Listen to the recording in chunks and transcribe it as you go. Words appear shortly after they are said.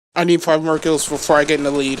I need 5 more kills before I get in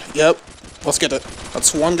the lead. Yep. Let's get it.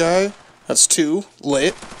 That's 1 guy. That's 2.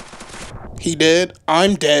 Lit. He dead.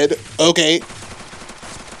 I'm dead. Okay.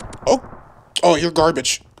 Oh, you're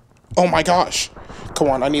garbage. Oh my gosh. Come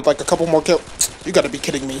on, I need like a couple more kills. You gotta be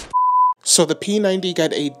kidding me. So the P-90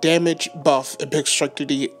 got a damage buff in Pick Strike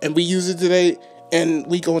 2D, and we use it today, and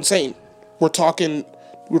we go insane. We're talking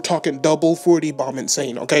double 40 bomb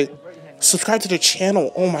insane, okay? Subscribe to the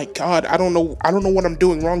channel. Oh my god, I don't know what I'm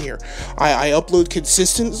doing wrong here. I upload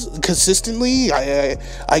consistently.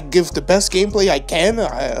 I give the best gameplay I can.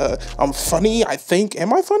 I'm funny, I think.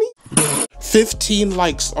 Am I funny? 15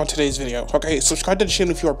 likes on today's video. Okay, subscribe to the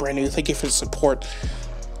channel if you are brand new. Thank you for the support.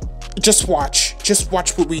 Just watch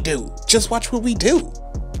what we do. Just watch what we do.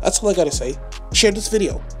 That's all I gotta say. Share this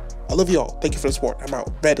video. I love you all. Thank you for the support. I'm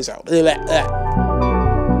out. Bed is out. Hit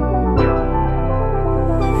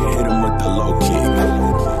him with the low kick.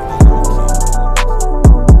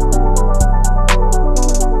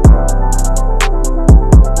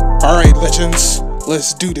 Alright, legends.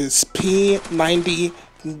 Let's do this. P-90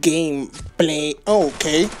 gameplay.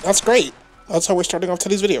 Okay, that's great. That's how we're starting off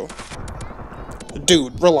today's video.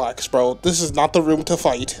 Dude, relax, bro. This is not the room to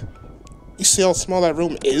fight. You see how small that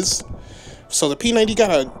room is? So the P-90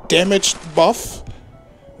 got a damage buff.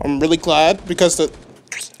 I'm really glad because I'm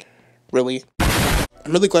really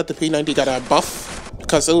glad the P-90 got a buff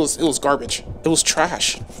because it was garbage. It was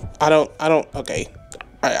trash. Okay.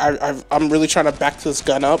 I'm really trying to back this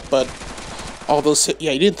gun up, but all those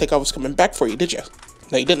you didn't think I was coming back for you, did you?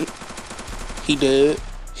 No, you didn't. He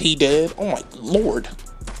did. Oh my lord.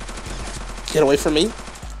 Get away from me.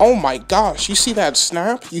 Oh my gosh, you see that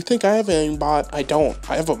snap? You think I have an aimbot? I don't.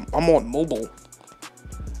 I'm on mobile.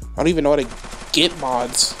 I don't even know how to get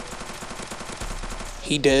mods.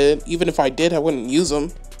 He did. Even if I did, I wouldn't use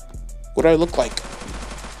them. What do I look like?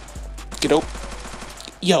 Get over.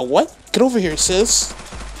 Yo, what? Get over here, sis.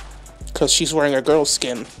 Because she's wearing a girl's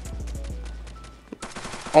skin.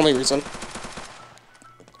 Only reason.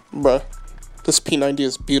 Bruh. This P-90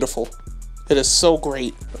 is beautiful. It is so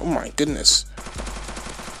great. Oh my goodness.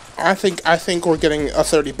 I think we're getting a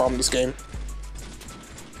 30 bomb this game.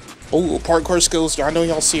 Oh, parkour skills. I know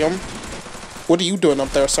y'all see them. What are you doing up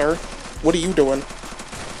there, sir? What are you doing?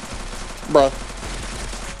 Bruh.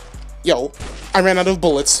 Yo, I ran out of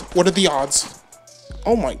bullets. What are the odds?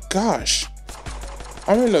 Oh my gosh.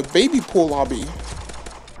 I'm in a baby pool lobby.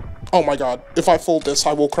 Oh my god. If I fold this,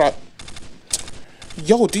 I will cry.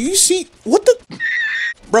 Yo, do you see? What the?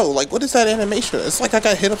 Bro, like, what is that animation? It's like I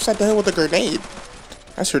got hit upside the head with a grenade.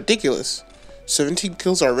 That's ridiculous. 17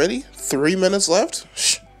 kills already? 3 minutes left?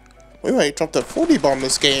 Shh. We might drop the 40 bomb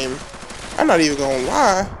this game. I'm not even gonna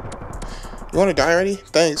lie. You wanna die already?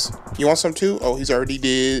 Thanks. You want some too? Oh, he's already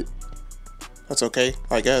dead. That's okay,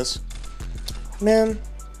 I guess. Man.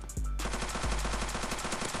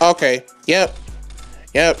 Okay. Yep.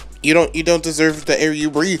 You don't deserve the air you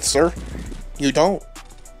breathe, sir. You don't.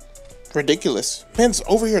 Ridiculous. Man's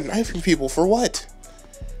over here knifing people for what?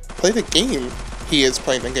 Play the game. He is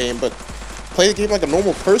playing the game, but play the game like a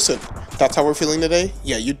normal person. That's how we're feeling today?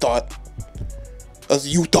 Yeah, you thought.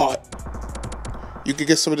 As you thought. You could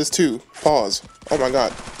get some of this too. Pause. Oh my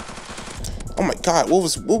god. Oh my god, what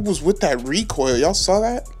was with that recoil? Y'all saw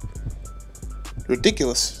that?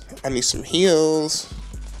 Ridiculous. I need some heals.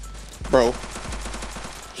 Bro.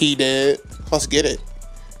 He did. Let's get it.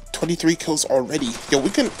 23 kills already. Yo, we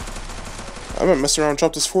can. I'm gonna mess around and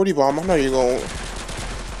drop this 40 bomb. I know you're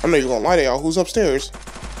gonna lie to y'all. Who's upstairs?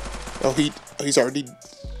 Oh, he's already.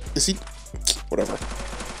 Is he? Whatever.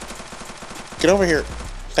 Get over here.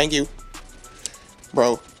 Thank you.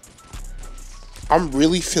 Bro. I'm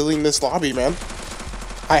really feeling this lobby, man.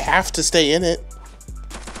 I have to stay in it.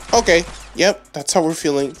 Okay. Yep. That's how we're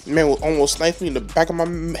feeling. Man will almost knife me in the back of my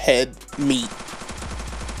head. Meat.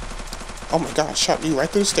 Oh my god. Shot me right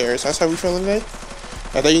through the stairs. That's how we feeling today?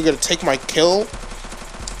 And then you're gonna take my kill?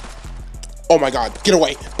 Oh my god. Get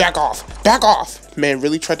away. Back off. Back off. Man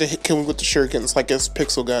really tried to kill me with the shurikens like his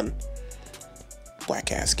pixel gun.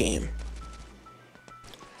 Black ass game.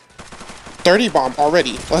 30 bomb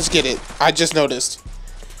already. Let's get it. I just noticed.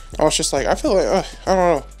 I was just like, I feel like, I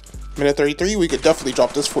don't know. Minute 33, we could definitely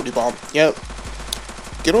drop this 40 bomb. Yep.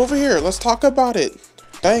 Get over here. Let's talk about it.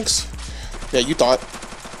 Thanks. Yeah, you thought.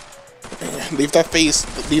 Leave that face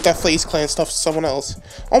clan stuff to someone else.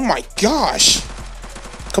 Oh my gosh.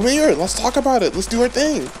 Come here. Let's talk about it. Let's do our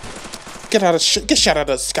thing. Get shot out of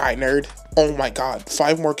the sky, nerd. Oh my god.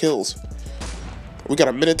 5 more kills. We got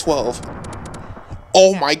a minute 12.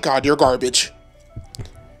 Oh my god, you're garbage.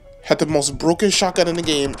 Had the most broken shotgun in the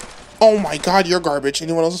game. Oh my god, you're garbage.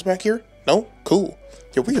 Anyone else back here? No? Cool.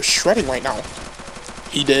 Yo, we are shredding right now.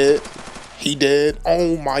 He did. He did.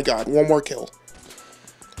 Oh my god. One more kill.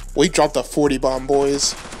 We dropped a 40 bomb,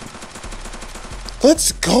 boys.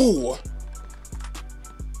 Let's go.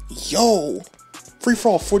 Yo. Free for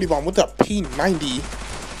all 40 bomb with the P-90.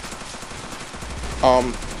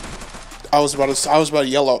 I was about to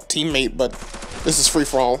yell out teammate, but this is free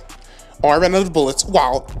for all. Oh, I ran out of bullets.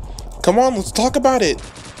 Wow. Come on, let's talk about it.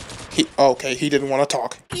 Okay, he didn't want to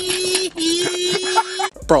talk.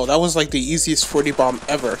 Bro, that was like the easiest 40 bomb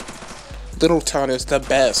ever. Little Town is the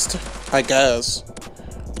best, I guess.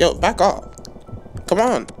 Yo, back up. Come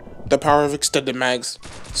on. The power of extended mags.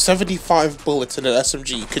 75 bullets in an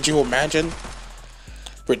SMG. Could you imagine?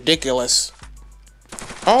 Ridiculous.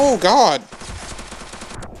 Oh, God.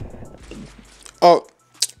 Oh,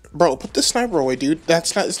 bro, put the sniper away, dude.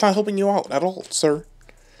 It's not helping you out at all, sir.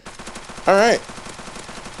 Alright.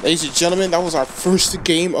 Ladies and gentlemen, that was our first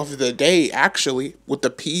game of the day, actually, with the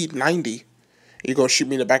P-90. You gonna shoot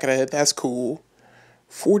me in the back of the head? That's cool.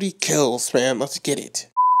 40 kills, man. Let's get it.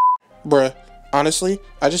 Bruh, honestly,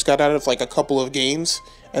 I just got out of like a couple of games,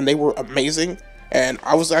 and they were amazing. And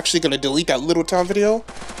I was actually gonna delete that Little Town video,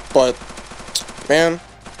 but, man,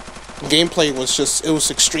 gameplay was just, it was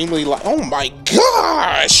extremely like, oh my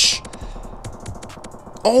gosh!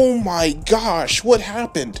 Oh my gosh, what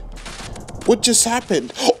happened? What just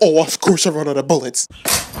happened? Oh, of course I run out of bullets.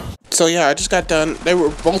 So yeah, I just got done. They were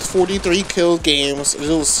both 43 kill games. It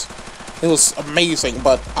was amazing,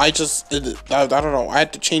 but I don't know. I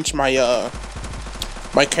had to change my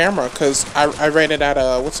my camera because I ran it at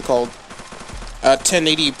what's it called?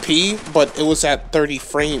 1080p, but it was at 30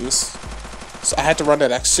 frames. So I had to run it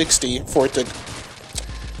at 60 for it to,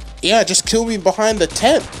 yeah, just kill me behind the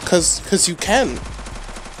tent, cause you can.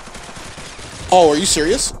 Oh, are you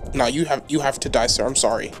serious? No, you have to die, sir. I'm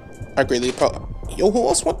sorry. I greatly apologize. Yo, who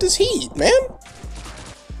else want this heat, man?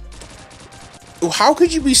 How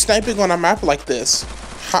could you be sniping on a map like this?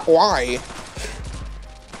 Why?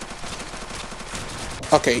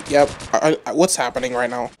 Okay, yep. What's happening right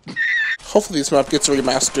now? Hopefully this map gets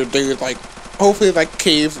remastered, dude. Like, hopefully that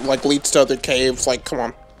cave, like, leads to other caves. Like, come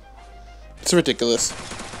on. It's ridiculous.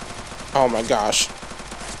 Oh my gosh.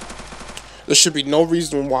 There should be no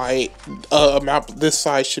reason why a map this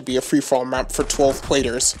size should be a free-for-all map for 12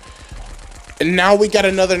 players. And now we got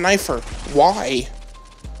another knifer. Why?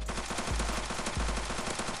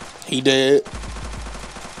 He did.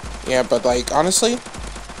 Yeah, but like, honestly.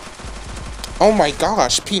 Oh my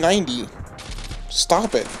gosh, P-90.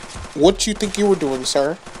 Stop it. What do you think you were doing,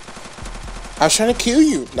 sir? I was trying to kill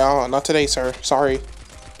you. No, not today, sir. Sorry.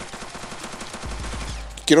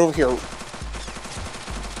 Get over here.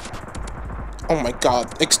 Oh my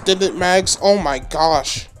god. Extended mags. Oh my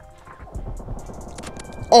gosh.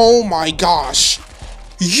 Oh my gosh.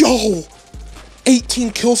 Yo.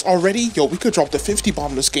 18 kills already? Yo, we could drop the 50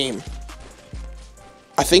 bomb this game.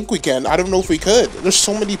 I think we can. I don't know if we could. There's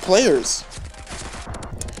so many players.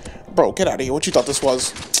 Bro, get out of here. What you thought this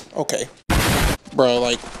was? Okay. Bro,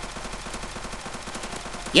 like.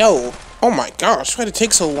 Yo. Oh my gosh. Why'd it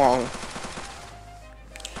take so long?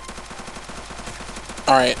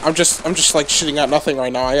 Alright, I'm just like shooting at nothing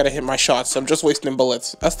right now. I gotta hit my shots. I'm just wasting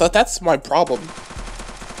bullets. That's my problem.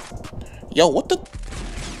 Yo, what the?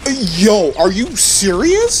 Yo, are you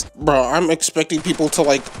serious? Bro, I'm expecting people to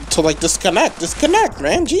like disconnect. Disconnect,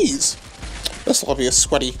 man. Jeez. This lobby is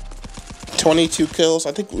sweaty. 22 kills.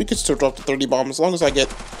 I think we could still drop the 30 bomb as long as I get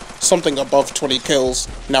something above 20 kills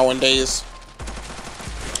nowadays.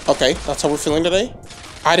 Okay, that's how we're feeling today.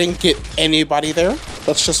 I didn't get anybody there.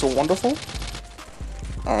 That's just wonderful.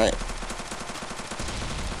 Alright.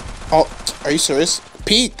 Oh, are you serious?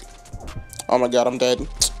 Peek. Oh my god, I'm dead.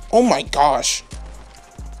 Oh my gosh.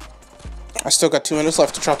 I still got 2 minutes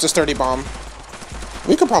left to drop this 30 bomb.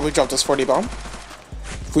 We could probably drop this 40 bomb.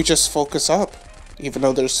 If we just focus up. Even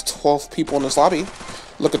though there's 12 people in this lobby.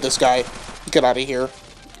 Look at this guy. Get out of here.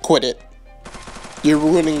 Quit it. You're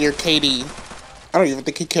ruining your KD. I don't even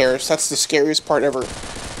think he cares. That's the scariest part ever.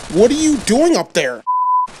 What are you doing up there?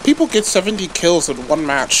 People get 70 kills in one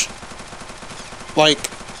match. Like,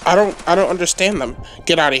 I don't understand them.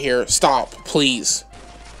 Get out of here. Stop, please.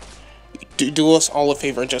 Do us all a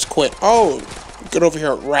favor and just quit. Oh, get over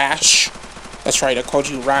here, Rash. That's right, I called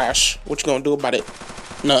you Rash. What you gonna do about it?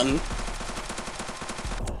 Nothing.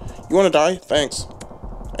 You wanna die? Thanks.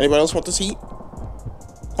 Anybody else want this heat?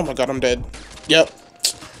 Oh my god, I'm dead. Yep.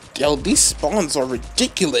 Yo, these spawns are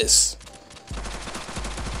ridiculous.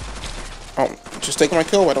 Oh, just take my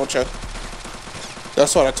kill, why don't you?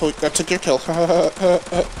 That's what I took your kill.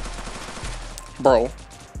 Bro.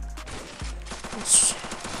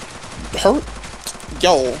 Hurt?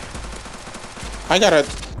 Yo. I gotta...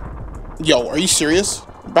 Yo, are you serious?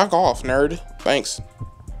 Back off, nerd. Thanks.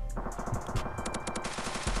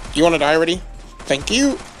 You wanna die already? Thank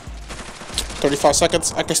you. 35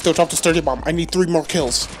 seconds. I can still drop the sturdy bomb. I need 3 more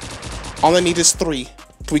kills. All I need is 3.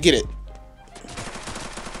 Can we get it?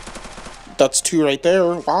 That's 2 right there.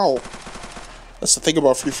 Wow. That's the thing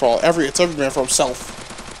about free for all. It's every man for himself.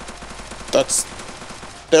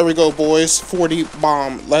 There we go, boys. 40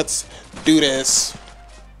 bomb. Let's do this.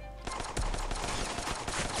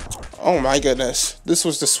 Oh my goodness. This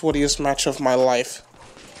was the sweatiest match of my life.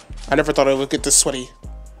 I never thought I would get this sweaty.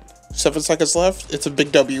 7 seconds left. It's a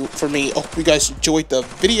big W for me. Oh, you guys enjoyed the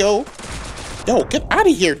video. Yo, get out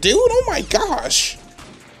of here, dude. Oh my gosh.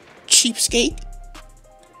 Cheapskate.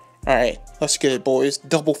 Alright, let's get it, boys.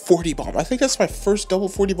 Double 40 bomb. I think that's my first double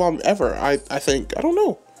 40 bomb ever. I think. I don't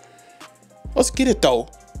know. Let's get it, though.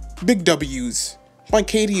 Big W's. My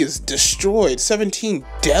KD is destroyed. 17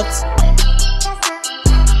 deaths.